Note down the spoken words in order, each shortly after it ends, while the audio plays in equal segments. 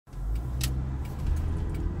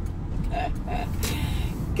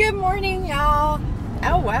Good morning, y'all.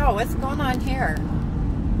 Oh, wow, what's going on here?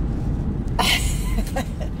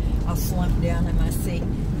 I'll slump down in my seat.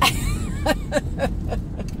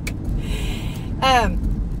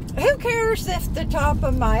 Who cares if the top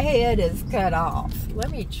of my head is cut off? Let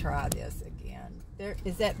me try this again.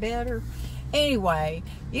 Is that better? Anyway,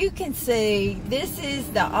 you can see this is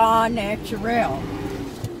the au naturel.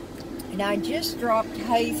 And I just dropped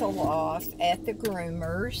Hazel off at the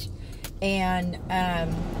groomers, and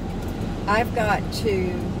I've got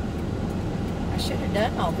to, I should have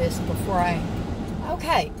done all this before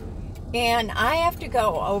okay, and I have to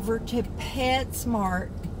go over to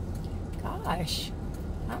PetSmart. Gosh,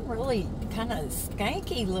 I'm really kind of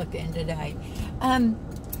skanky looking today.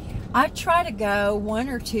 I try to go 1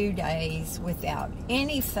 or 2 days without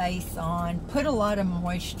any face on, put a lot of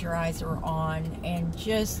moisturizer on, and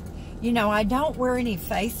just, you know, I don't wear any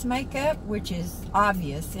face makeup, which is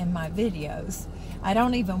obvious in my videos. I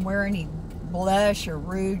don't even wear any blush or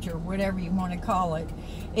rouge or whatever you want to call it,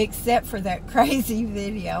 except for that crazy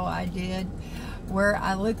video I did where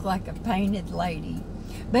I look like a painted lady.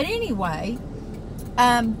 But anyway,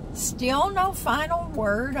 still no final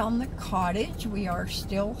word on the cottage. We are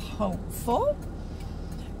still hopeful.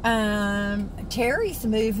 Terry's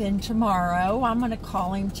moving tomorrow. I'm going to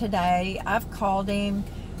call him today. I've called him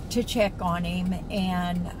to check on him,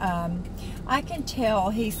 and I can tell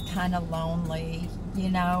he's kind of lonely, you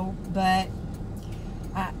know, but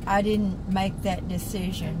I didn't make that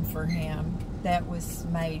decision for him. That was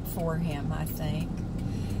made for him, I think.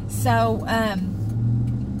 So,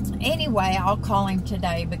 anyway, I'll call him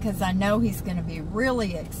today because I know he's going to be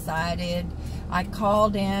really excited. I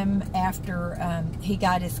called him after he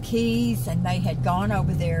got his keys, and they had gone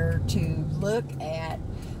over there to look at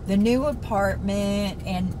the new apartment,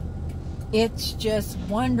 and it's just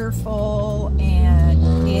wonderful,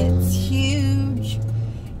 and it's huge,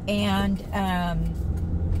 and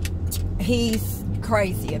he's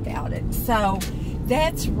crazy about it. So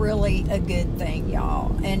that's really a good thing,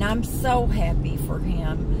 y'all, and I'm so happy for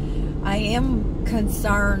him. I am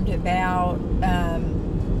concerned about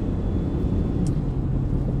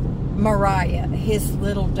Mariah, his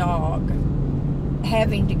little dog,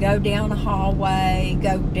 having to go down a hallway,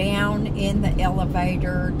 go down in the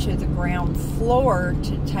elevator to the ground floor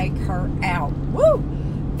to take her out. Woo!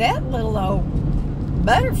 That little old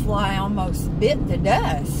butterfly almost bit the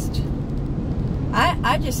dust.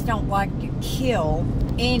 I just don't like to kill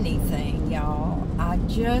anything, y'all. I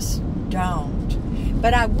just don't.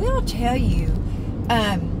 But I will tell you,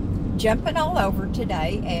 jumping all over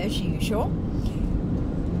today, as usual,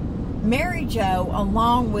 Mary Jo,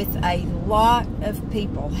 along with a lot of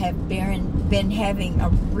people, have been having a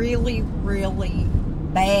really, really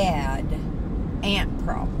bad ant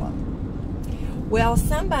problem. Well,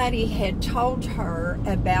 somebody had told her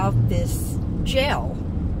about this gel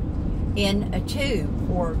in a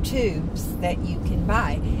tube, or tubes that you can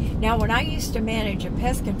buy. Now, when I used to manage a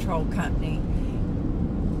pest control company,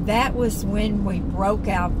 that was when we broke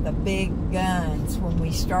out the big guns, when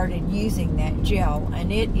we started using that gel,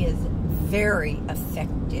 and it is very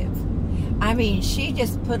effective. I mean, she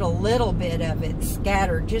just put a little bit of it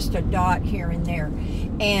scattered, just a dot here and there,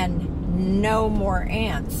 and no more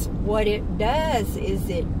ants. What it does is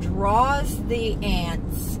it draws the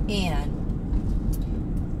ants in.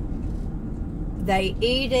 They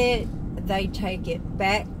eat it, they take it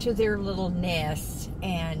back to their little nests,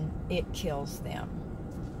 and it kills them.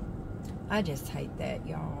 I just hate that,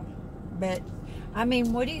 y'all. But, I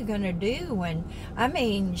mean, what are you going to do when, I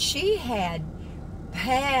mean, she had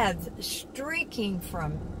paths streaking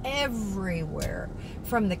from everywhere.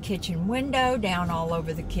 From the kitchen window, down all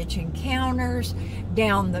over the kitchen counters,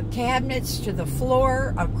 down the cabinets to the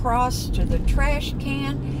floor, across to the trash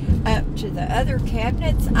can, up to the other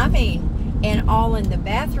cabinets. I mean, and all in the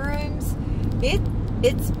bathrooms.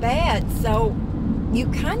 It's bad. So you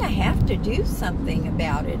kind of have to do something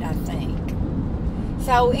about it, I think.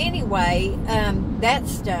 So anyway, that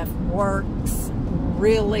stuff works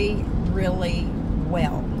really, really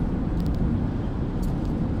well.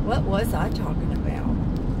 What was I talking about?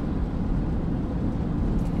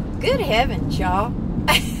 Good heavens, y'all.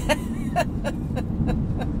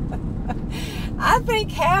 I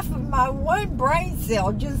think half of my one brain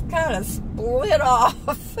cell just kind of split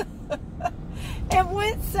off and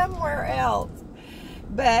went somewhere else.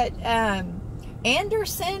 But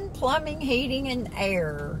Anderson Plumbing, Heating, and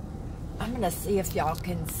Air. I'm going to see if y'all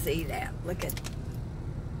can see that. Look at,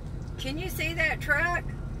 can you see that truck?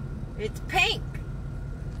 It's pink.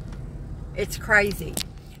 It's crazy.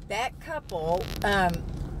 That couple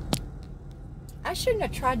I shouldn't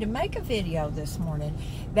have tried to make a video this morning.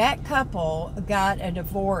 That couple got a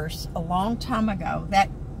divorce a long time ago.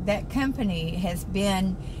 That company has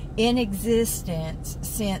been in existence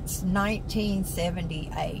since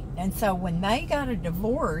 1978. And so when they got a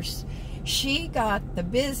divorce, she got the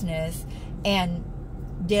business and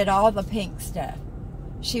did all the pink stuff.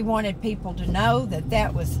 She wanted people to know that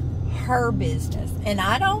that was her business. And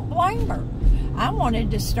I don't blame her. I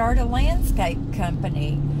wanted to start a landscape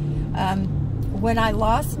company. When I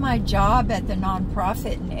lost my job at the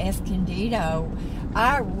nonprofit in Escondido,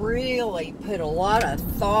 I really put a lot of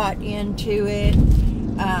thought into it.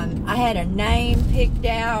 I had a name picked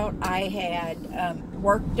out. I had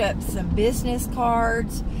worked up some business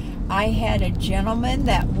cards. I had a gentleman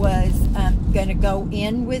that was going to go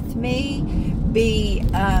in with me, be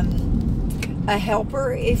a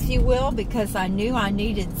helper, if you will, because I knew I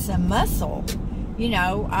needed some muscle. You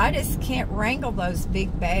know, I just can't wrangle those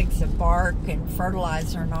big bags of bark and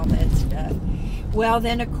fertilizer and all that stuff. Well,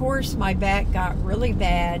 then, of course, my back got really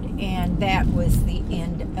bad, and that was the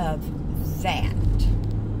end of that.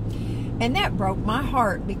 And that broke my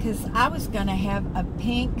heart because I was going to have a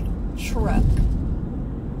pink truck.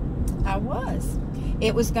 I was.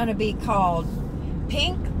 It was going to be called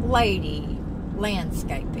Pink Lady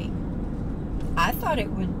Landscaping. I thought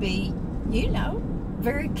it would be, you know,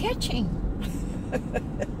 very catching.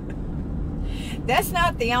 That's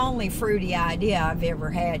not the only fruity idea I've ever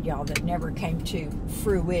had, y'all, that never came to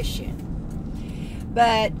fruition.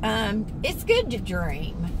 But it's good to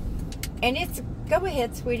dream. And it's, go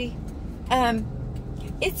ahead, sweetie.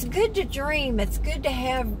 It's good to dream. It's good to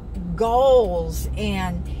have goals.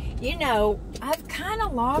 And, you know, I've kind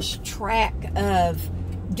of lost track of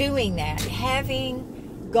doing that,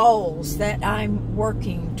 having goals that I'm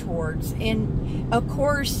working towards. And, of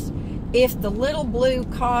course, if the little blue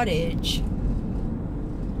cottage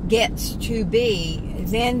gets to be,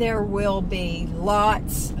 then there will be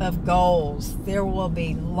lots of goals. There will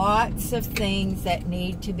be lots of things that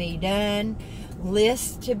need to be done,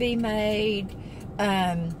 lists to be made,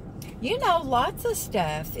 you know, lots of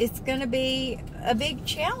stuff. It's going to be a big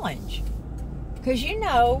challenge because, you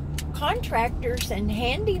know, contractors and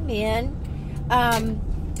handymen,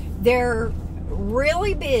 they're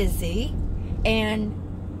really busy.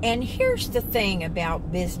 And here's the thing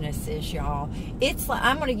about businesses, y'all. It's like,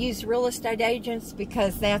 I'm going to use real estate agents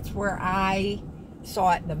because that's where I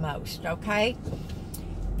saw it the most, okay?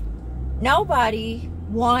 Nobody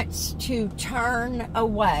wants to turn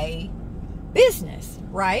away business,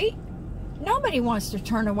 right? Nobody wants to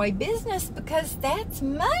turn away business because that's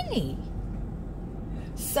money.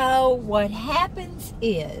 So what happens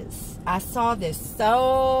is, I saw this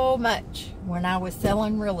so much when I was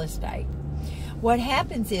selling real estate. What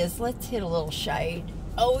happens is, let's hit a little shade.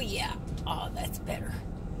 Oh, yeah. Oh, that's better.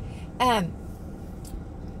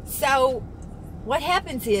 So what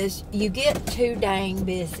happens is you get too dang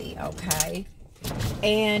busy, okay?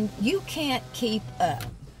 And you can't keep up.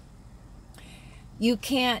 You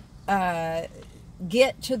can't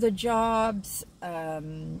get to the jobs.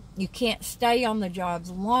 You can't stay on the jobs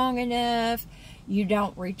long enough. You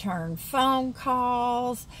don't return phone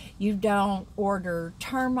calls. You don't order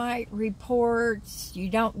termite reports. You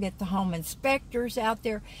don't get the home inspectors out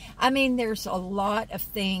there. I mean, there's a lot of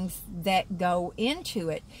things that go into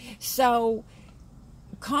it. So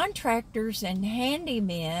contractors and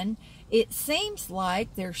handymen, it seems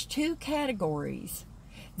like there's two categories.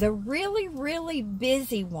 The really, really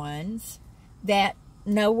busy ones that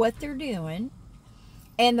know what they're doing,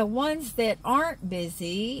 and the ones that aren't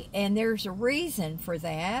busy, and there's a reason for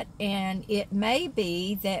that, and it may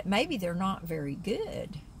be that maybe they're not very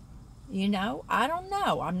good. You know, I don't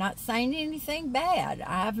know. I'm not saying anything bad.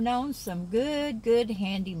 I've known some good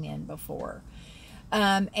handymen before,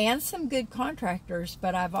 and some good contractors,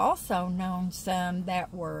 but I've also known some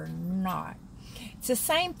that were not. It's the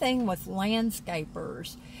same thing with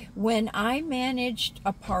landscapers. When I managed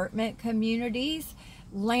apartment communities,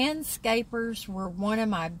 landscapers were one of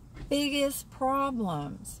my biggest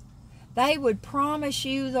problems. They would promise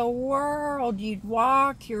you the world. You'd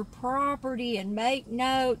walk your property and make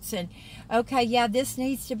notes and, okay, yeah, this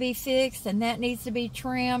needs to be fixed and that needs to be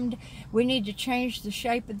trimmed. We need to change the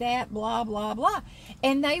shape of that, blah, blah, blah.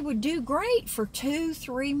 And they would do great for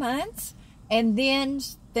 2-3 months, and then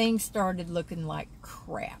things started looking like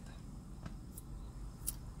crap.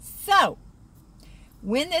 So,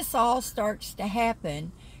 when this all starts to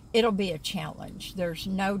happen, it'll be a challenge. There's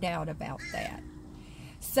no doubt about that.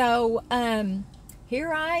 So,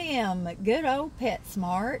 here I am, good old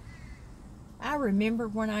PetSmart. I remember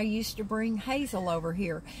when I used to bring Hazel over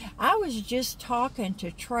here. I was just talking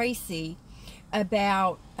to Tracy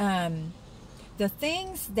about the the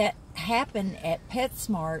things that happen at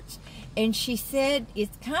PetSmarts, and she said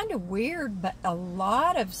it's kind of weird, but a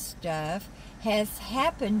lot of stuff has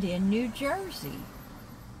happened in New Jersey.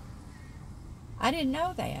 I didn't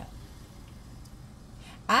know that.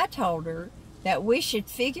 I told her that we should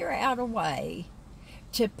figure out a way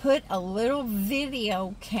to put a little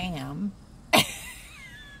video cam. I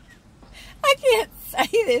can't say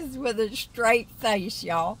this with a straight face,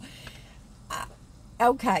 y'all.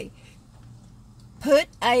 Okay. Put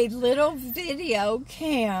a little video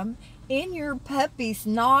cam in your puppy's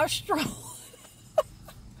nostril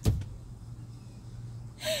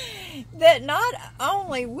that not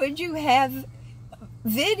only would you have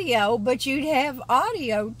video, but you'd have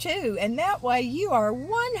audio too, and that way you are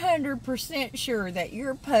 100% sure that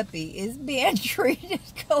your puppy is being treated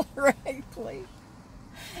correctly.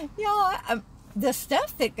 Y'all, the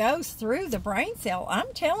stuff that goes through the brain cell,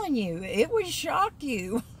 I'm telling you, it would shock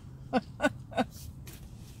you.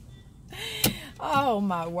 Oh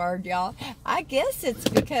my word, y'all. I guess it's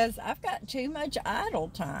because I've got too much idle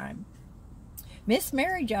time. Miss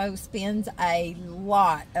Mary Jo spends a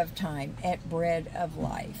lot of time at Bread of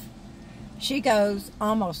Life. She goes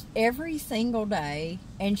almost every single day,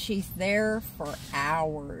 and she's there for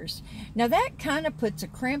hours. Now that kind of puts a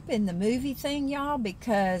crimp in the movie thing, y'all,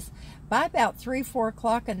 because by about 3, 4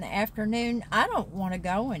 o'clock in the afternoon, I don't want to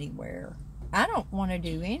go anywhere. I don't want to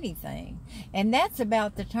do anything. And that's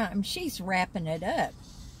about the time she's wrapping it up.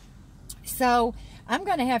 So I'm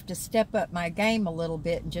going to have to step up my game a little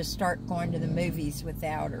bit and just start going to the movies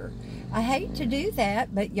without her. I hate to do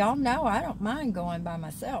that, but y'all know I don't mind going by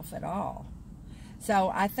myself at all.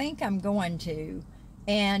 So I think I'm going to.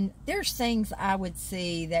 And there's things I would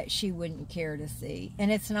see that she wouldn't care to see.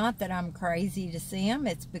 And it's not that I'm crazy to see them.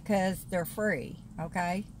 It's because they're free,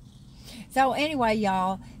 okay? So anyway,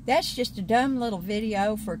 y'all, that's just a dumb little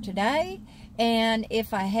video for today. And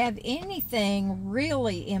if I have anything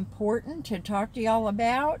really important to talk to y'all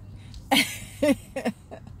about,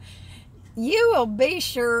 you will be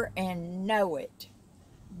sure and know it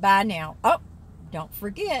by now. Oh, don't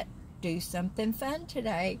forget, do something fun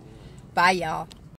today. Bye, y'all.